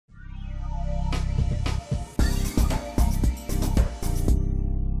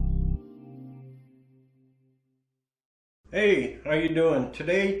Hey, how you doing?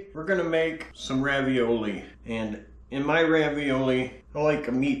 Today we're gonna make some ravioli, and in my ravioli I like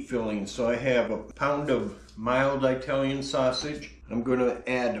a meat filling, so I have a pound of mild Italian sausage. I'm gonna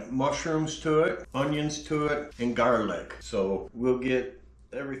add mushrooms to it, onions to it, and garlic. So we'll get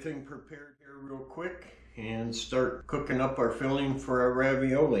everything prepared here real quick and start cooking up our filling for our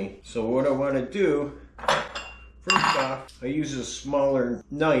ravioli. So what I want to do, first off, I use a smaller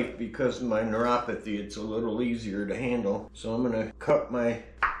knife because of my neuropathy. It's a little easier to handle. So I'm going to cut my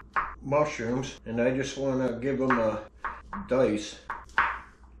mushrooms, and I just want to give them a dice.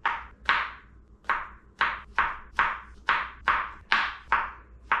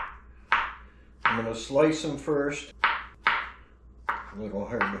 I'm going to slice them first. A little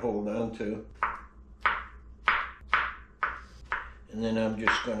hard to hold on to. And then I'm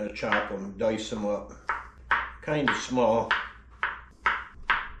just going to chop them, dice them up. Kind of small.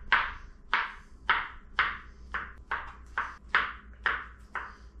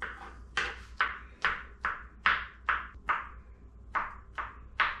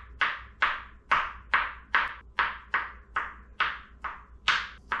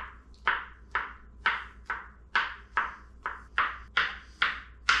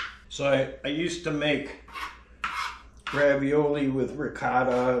 So I used to make ravioli with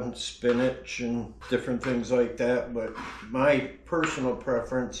ricotta and spinach and different things like that, but my personal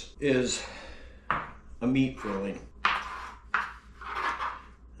preference is a meat filling.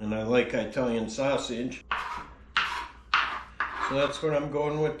 And I like Italian sausage, so that's what I'm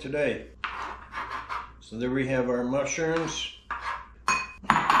going with today. So there we have our mushrooms.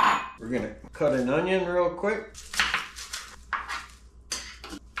 We're gonna cut an onion real quick.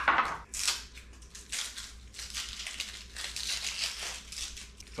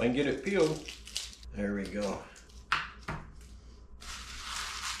 If I can get it peeled. There we go.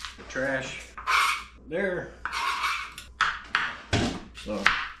 The trash there. So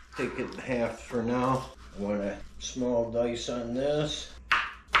take it in half for now. I want a small dice on this.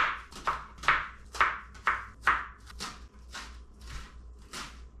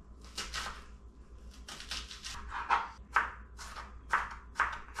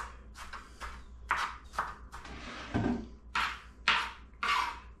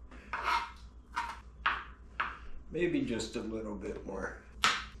 Maybe just a little bit more.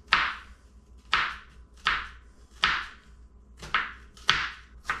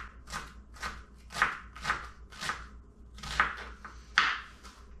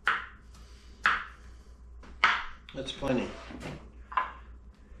 That's plenty.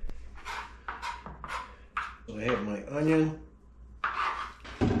 So I have my onion.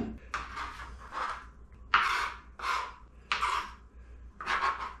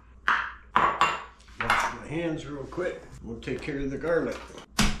 Hands real quick. We'll take care of the garlic.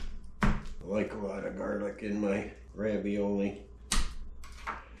 I like a lot of garlic in my ravioli.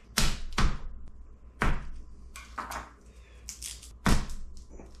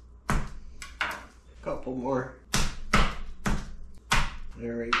 Couple more.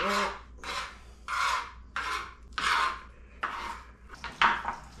 There we go.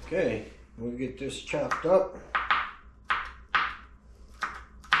 Okay, we'll get this chopped up.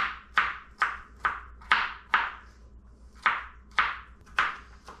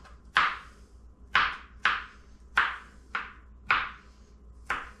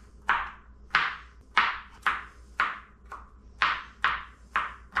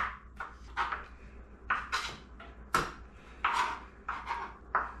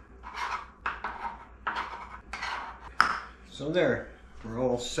 So there, we're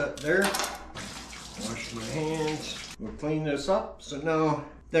all set there. Wash my hands. We'll clean this up. So now,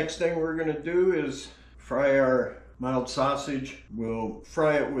 next thing we're gonna do is fry our mild sausage. We'll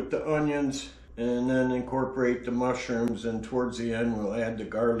fry it with the onions and then incorporate the mushrooms, and towards the end we'll add the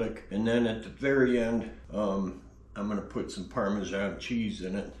garlic, and then at the very end I'm gonna put some Parmesan cheese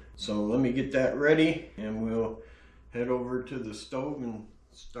in it. So let me get that ready and we'll head over to the stove and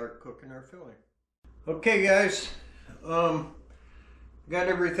start cooking our filling. Okay guys, got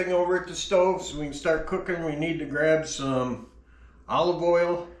everything over at the stove so we can start cooking. We need to grab some olive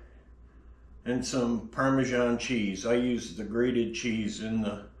oil and some Parmesan cheese. I use the grated cheese in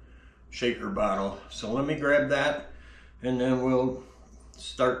the shaker bottle. So let me grab that and then we'll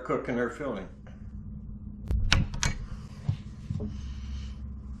start cooking our filling.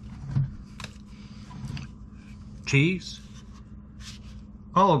 Cheese,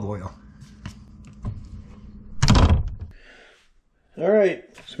 olive oil. All right,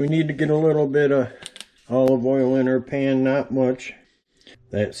 so we need to get a little bit of olive oil in our pan, not much.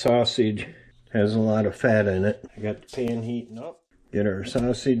 That sausage has a lot of fat in it. I got the pan heating up. Get our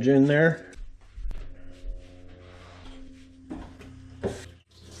sausage in there.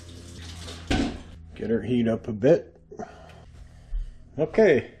 Get her heat up a bit.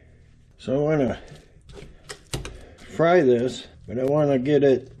 Okay, so I want to fry this, but I want to get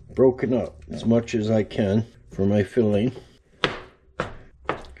it broken up as much as I can for my filling.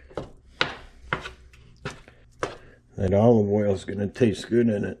 That olive oil is going to taste good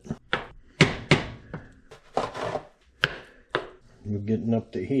in it. We're getting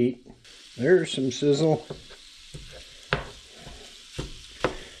up the heat. There's some sizzle.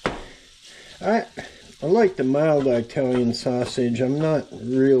 I like the mild Italian sausage. I'm not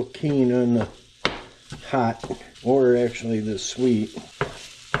real keen on the hot or actually the sweet.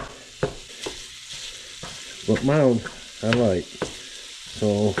 But mild I like.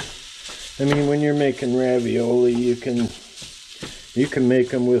 So I mean, when you're making ravioli, you can make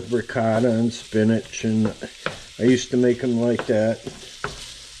them with ricotta and spinach, and I used to make them like that.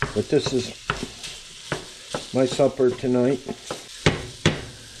 But this is my supper tonight.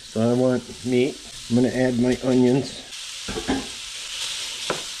 So I want meat. I'm going to add my onions.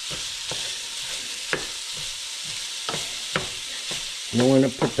 I don't want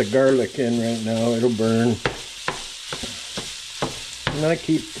to put the garlic in right now, it'll burn. And I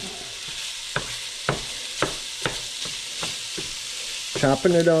keep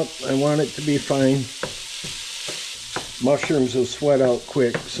chopping it up. I want it to be fine. Mushrooms will sweat out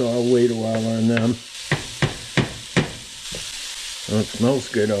quick, so I'll wait a while on them. Oh, it smells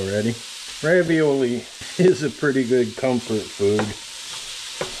good already. Ravioli is a pretty good comfort food.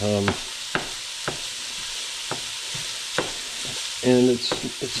 And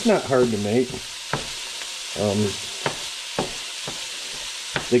it's not hard to make.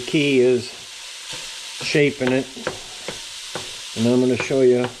 The key is shaping it. And I'm going to show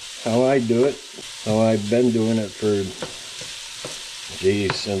you how I do it, how I've been doing it for,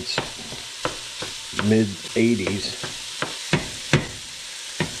 geez, since mid-80s.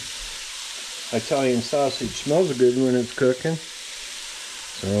 Italian sausage smells good when it's cooking.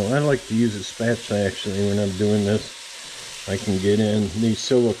 So I like to use a spatula actually when I'm doing this. I can get in. These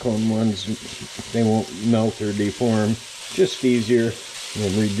silicone ones, they won't melt or deform. Just easier.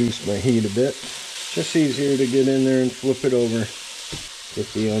 I'll reduce my heat a bit. Just easier to get in there and flip it over. Get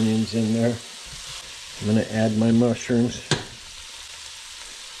the onions in there. I'm going to add my mushrooms.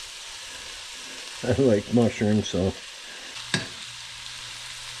 I like mushrooms, so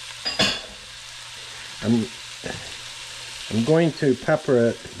I'm going to pepper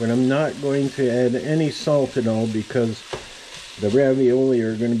it, but I'm not going to add any salt at all because the ravioli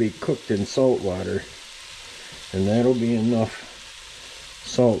are going to be cooked in salt water, and that'll be enough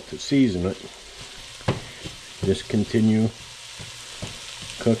salt to season it. Just continue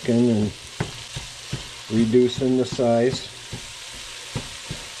cooking and reducing the size.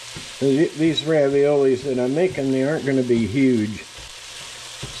 These raviolis that I'm making, they aren't going to be huge,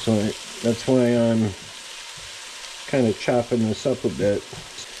 so that's why I'm kind of chopping this up a bit.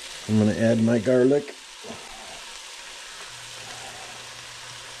 I'm going to add my garlic.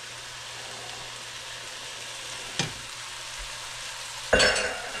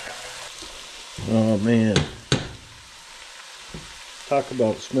 Oh man, talk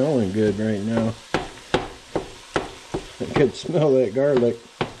about smelling good right now. I could smell that garlic.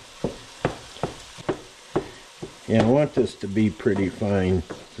 Yeah, I want this to be pretty fine,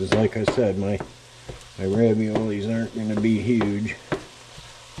 because like I said, my raviolis aren't going to be huge.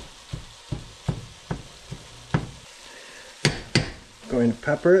 Going to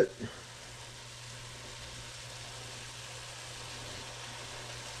pepper it.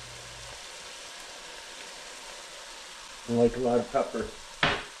 I like a lot of pepper.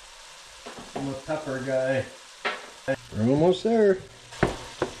 I'm a pepper guy. We're almost there.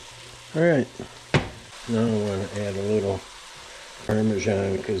 Alright. Now I want to add a little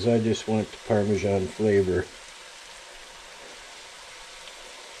Parmesan because I just want the Parmesan flavor.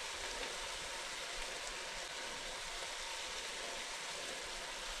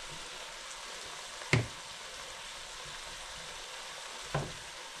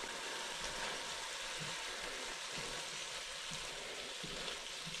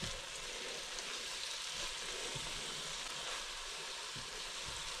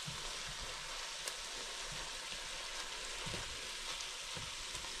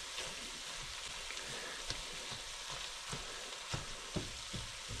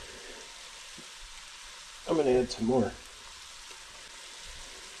 I'm going to add some more.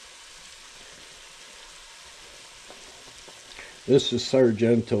 This is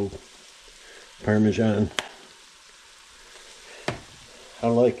Sargento Parmesan. I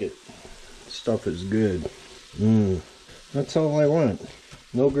like it. Stuff is good. That's all I want.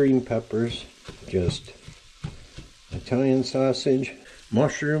 No green peppers, just Italian sausage,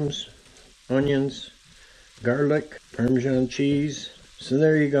 mushrooms, onions, garlic, Parmesan cheese. So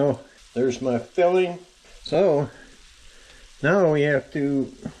there you go. There's my filling. So now we have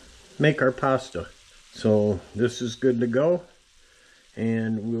to make our pasta. So this is good to go,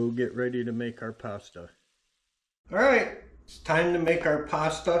 and we'll get ready to make our pasta. All right, it's time to make our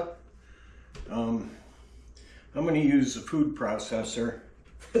pasta. I'm going to use a food processor.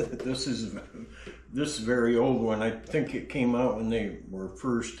 This is a very old one. I think it came out when they were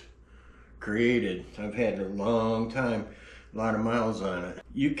first created. I've had it a long time, a lot of miles on it.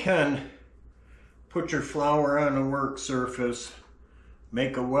 You can put your flour on a work surface,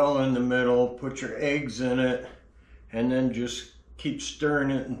 make a well in the middle, put your eggs in it, and then just keep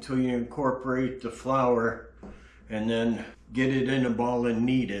stirring it until you incorporate the flour, and then get it in a ball and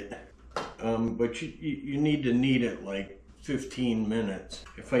knead it. But you need to knead it like 15 minutes.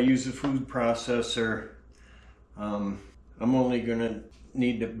 If I use a food processor, I'm only gonna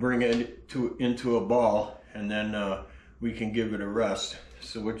need to bring it into a ball, and then we can give it a rest.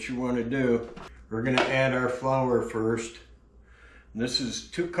 So what you want to do, we're gonna add our flour first. This is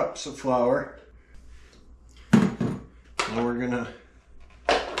 2 cups of flour, and we're gonna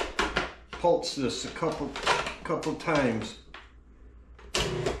pulse this a couple times.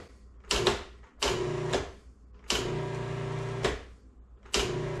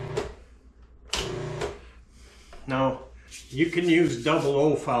 Now, you can use double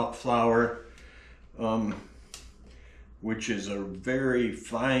O flour, which is a very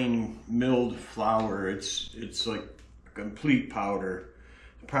fine milled flour. It's like a complete powder.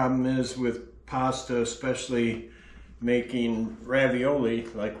 The problem is with pasta, especially making ravioli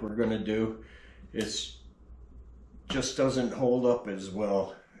like we're gonna do, it just doesn't hold up as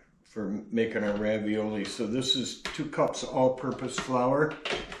well for making our ravioli. So this is 2 cups all-purpose flour.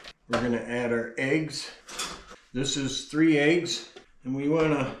 We're gonna add our eggs. This is 3 eggs, and we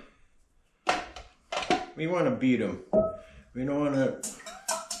wanna beat them. We don't wanna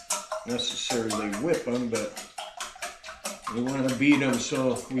necessarily whip them, but we wanna beat them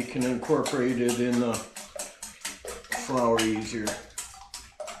so we can incorporate it in the flour easier.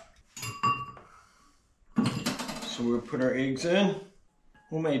 So we'll put our eggs in.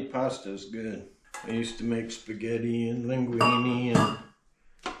 Homemade pasta is good. I used to make spaghetti and linguine and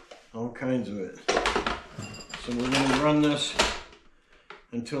all kinds of it. So we're going to run this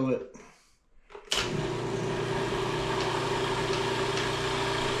until it's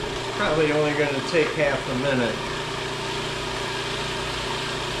probably only going to take half a minute.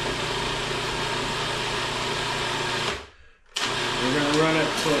 We're going to run it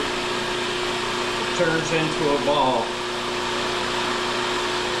till it turns into a ball.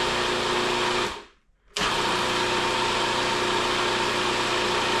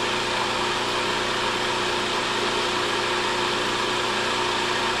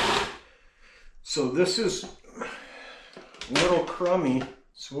 So this is a little crummy,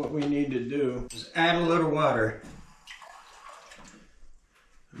 so what we need to do is add a little water.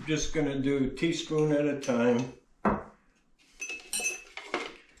 I'm just going to do a teaspoon at a time. I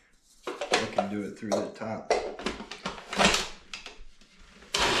can do it through the top.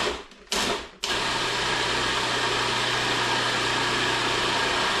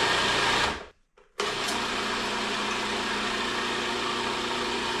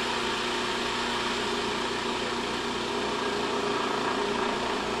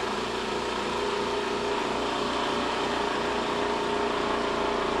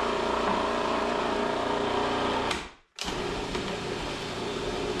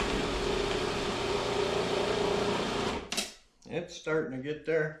 It's starting to get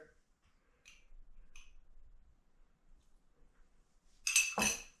there.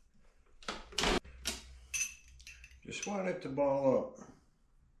 Just want it to ball up.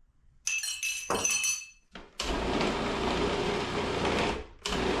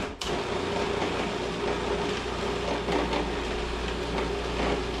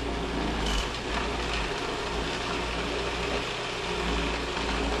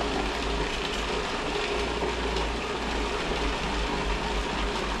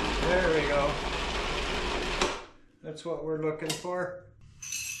 There we go. That's what we're looking for.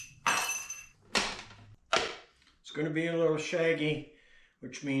 It's going to be a little shaggy,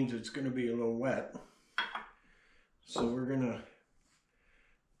 which means it's going to be a little wet. So we're going to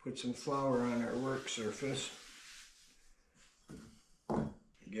put some flour on our work surface.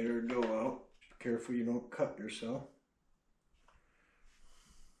 Get our dough out. Be careful you don't cut yourself.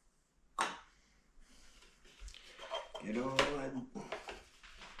 Get all that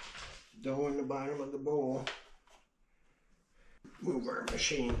dough in the bottom of the bowl. Move our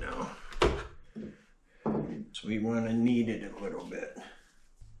machine now. So we want to knead it a little bit.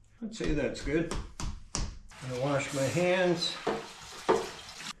 I'd say that's good. I'm gonna wash my hands.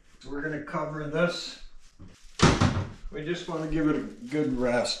 So we're gonna cover this. We just want to give it a good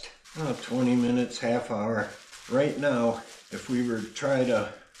rest. 20 minutes, half hour. Right now, if we were to try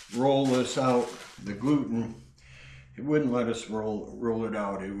to roll this out, the gluten, it wouldn't let us roll it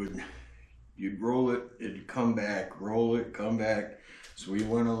out. You'd roll it, it'd come back, roll it, come back. So we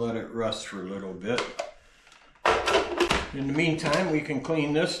want to let it rest for a little bit. In the meantime, we can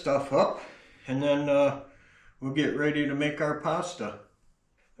clean this stuff up, and then we'll get ready to make our pasta.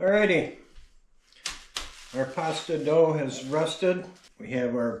 Alrighty, our pasta dough has rested. We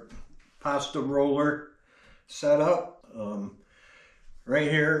have our pasta roller set up.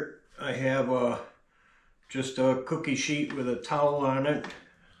 Right here, I have just a cookie sheet with a towel on it.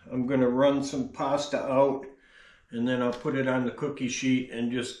 I'm gonna run some pasta out, and then I'll put it on the cookie sheet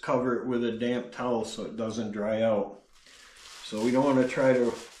and just cover it with a damp towel so it doesn't dry out. So we don't want to try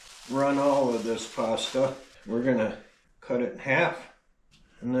to run all of this pasta. We're gonna cut it in half,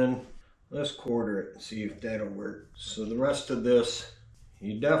 and then let's quarter it and see if that'll work. So the rest of this,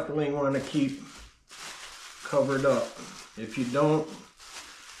 you definitely want to keep covered up. If you don't,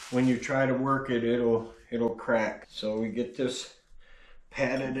 when you try to work it, it'll crack. So we get this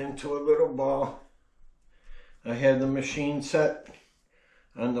patted into a little ball. I had the machine set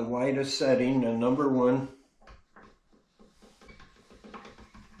on the widest setting, the number 1.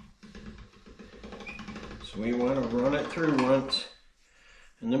 So we want to run it through once,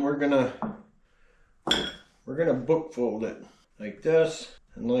 and then we're gonna book fold it like this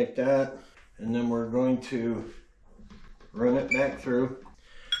and like that, and then we're going to run it back through.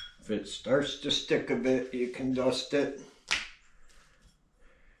 If it starts to stick a bit, you can dust it.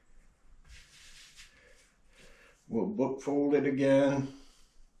 We'll book fold it again.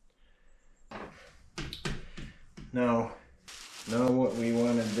 Now what we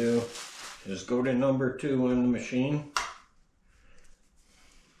want to do is go to number 2 on the machine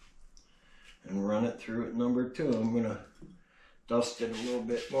and run it through at number 2. I'm going to dust it a little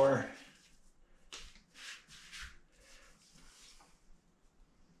bit more.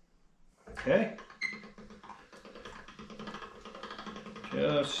 Okay.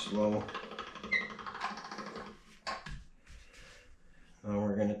 Just slow. Now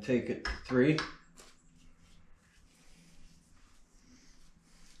we're going to take it to 3.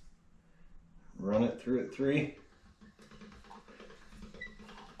 Run it through at 3.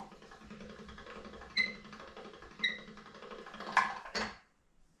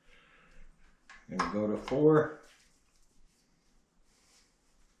 I'm going to go to 4.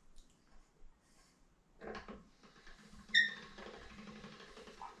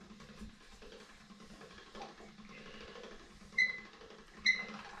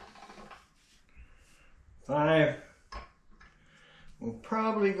 Five. We'll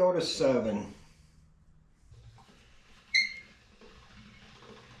probably go to 7.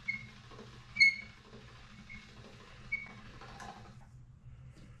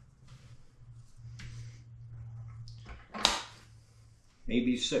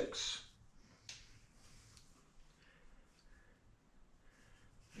 Maybe 6.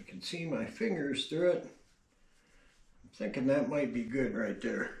 I can see my fingers through it. I'm thinking that might be good right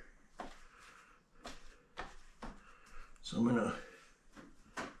there. So I'm gonna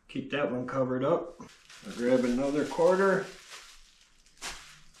keep that one covered up. I'll grab another quarter.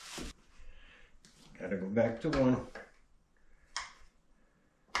 Gotta go back to 1.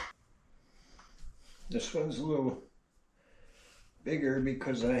 This one's a little bigger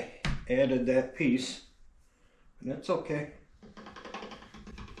because I added that piece, but that's okay.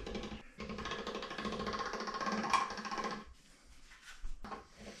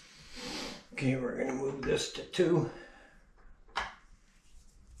 Okay, we're gonna move this to 2.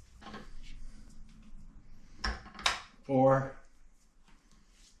 4.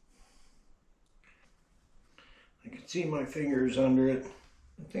 I can see my fingers under it.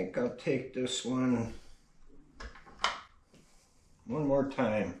 I think I'll take this one more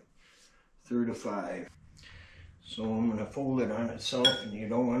time through to 5. So I'm going to fold it on itself, and you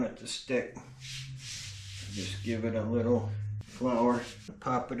don't want it to stick. Just give it a little flour,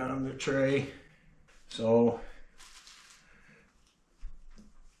 pop it on the tray. So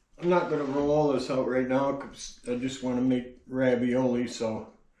I'm not going to roll all this out right now because I just want to make ravioli. So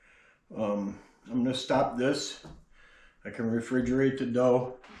I'm going to stop this. I can refrigerate the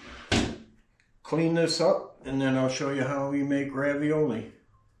dough, clean this up, and then I'll show you how we make ravioli.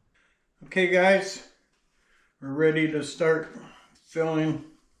 Okay guys, we're ready to start filling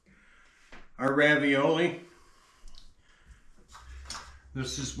our ravioli.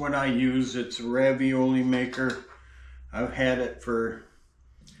 This is what I use. It's a ravioli maker. I've had it for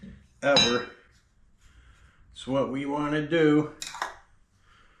ever. So what we want to do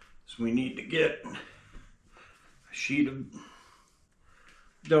is we need to get a sheet of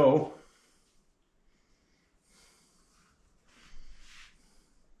dough.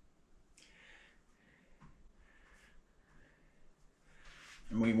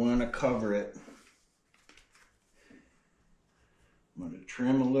 And we want to cover it. I'm going to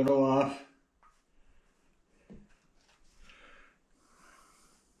trim a little off.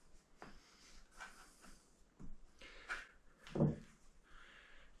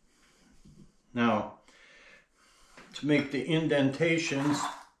 Now, to make the indentations,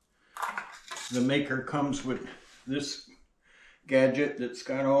 the maker comes with this gadget that's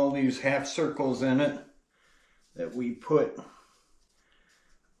got all these half circles in it that we put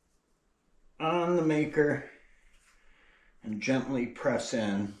on the maker and gently press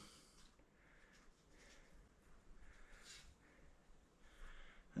in.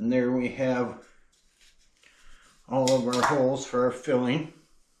 And there we have all of our holes for our filling,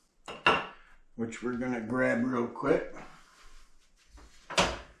 which we're going to grab real quick.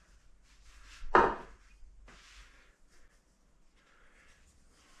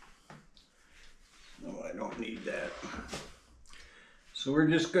 No, I don't need that. So we're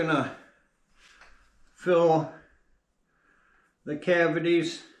just going to fill the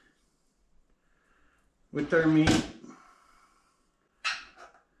cavities with our meat.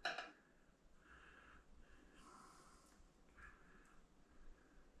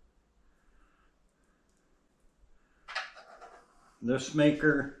 This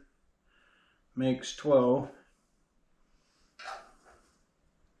maker makes 12.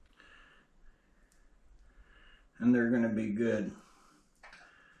 And they're going to be good.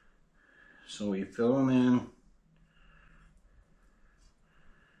 So we fill them in.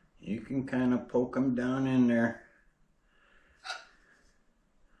 You can kind of poke them down in there.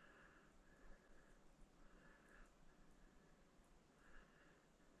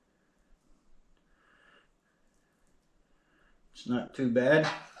 It's not too bad.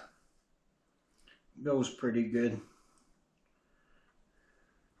 It goes pretty good.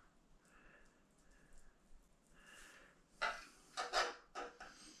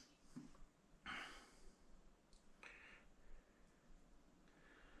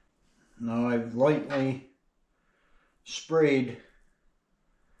 Now I've lightly sprayed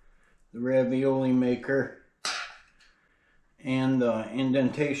the ravioli maker and the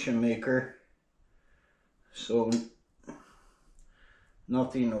indentation maker so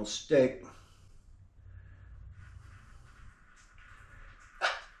nothing will stick.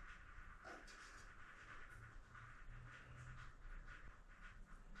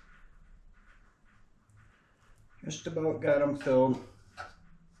 Just about got them filled.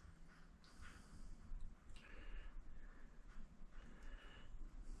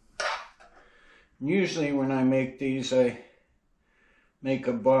 Usually when I make these, I make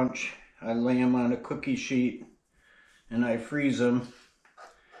a bunch. I lay them on a cookie sheet and I freeze them.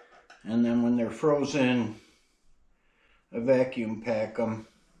 And then when they're frozen, I vacuum pack them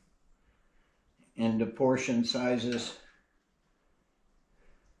into portion sizes.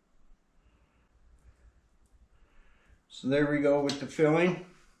 So there we go with the filling.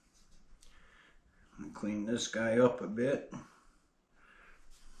 I'll clean this guy up a bit.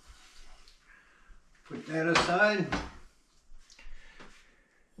 Put that aside.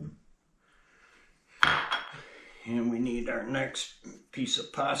 And we need our next piece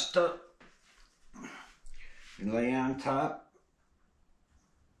of pasta. We lay on top.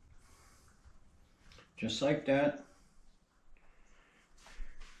 Just like that.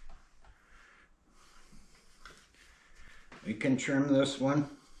 We can trim this one.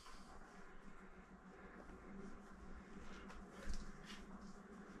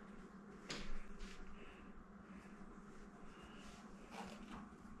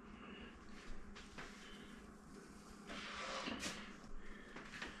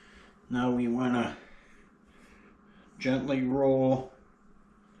 Now we want to gently roll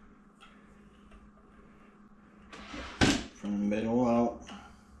from the middle out.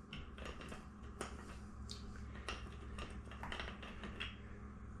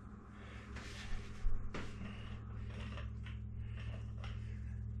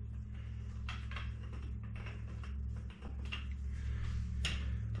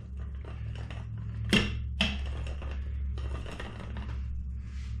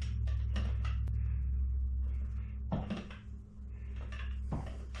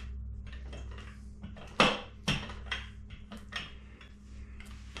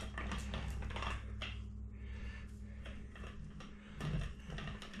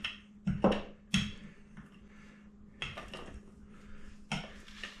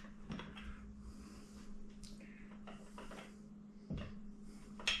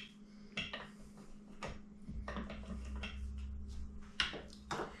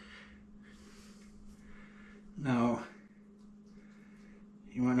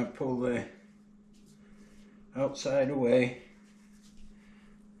 pull the outside away.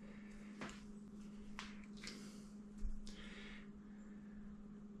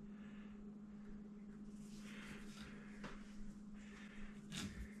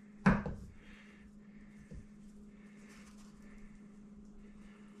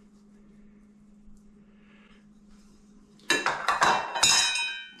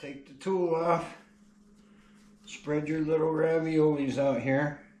 Take the tool off. Spread your little raviolis out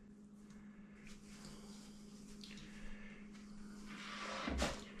here.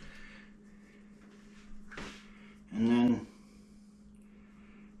 And then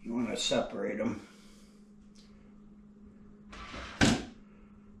you want to separate them.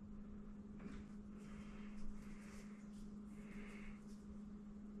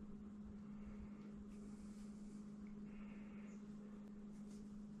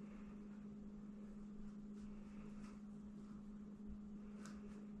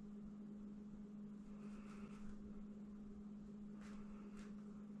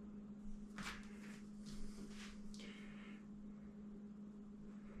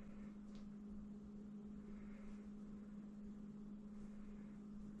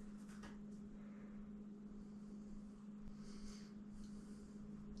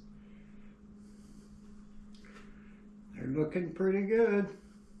 They're looking pretty good.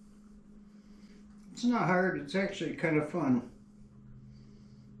 It's not hard, it's actually kind of fun.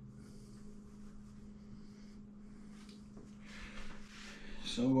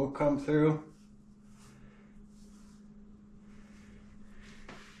 So we'll come through,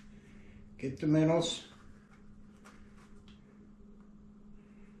 get the middles.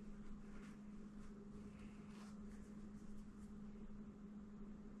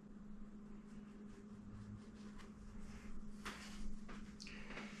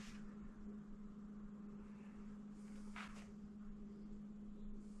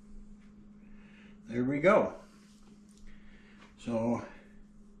 There we go. So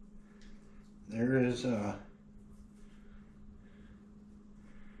there is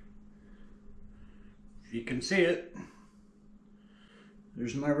you can see it.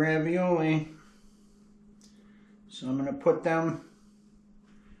 There's my ravioli. So I'm going to put them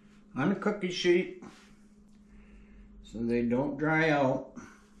on a cookie sheet so they don't dry out.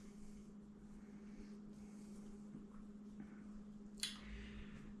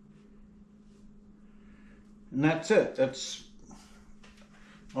 And that's it. That's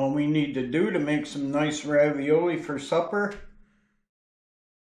all we need to do to make some nice ravioli for supper.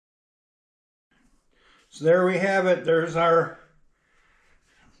 So there we have it. There's our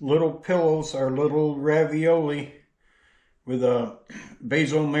little pillows, our little ravioli with a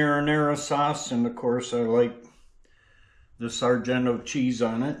basil marinara sauce. And of course I like the Sargento cheese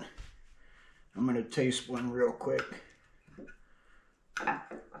on it. I'm going to taste one real quick.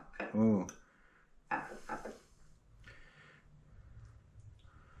 Oh.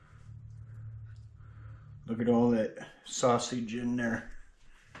 Look at all that sausage in there.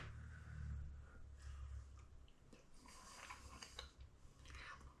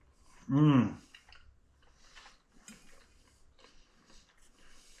 Mmm.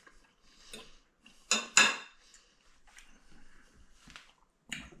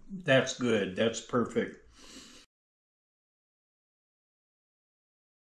 That's good. That's perfect.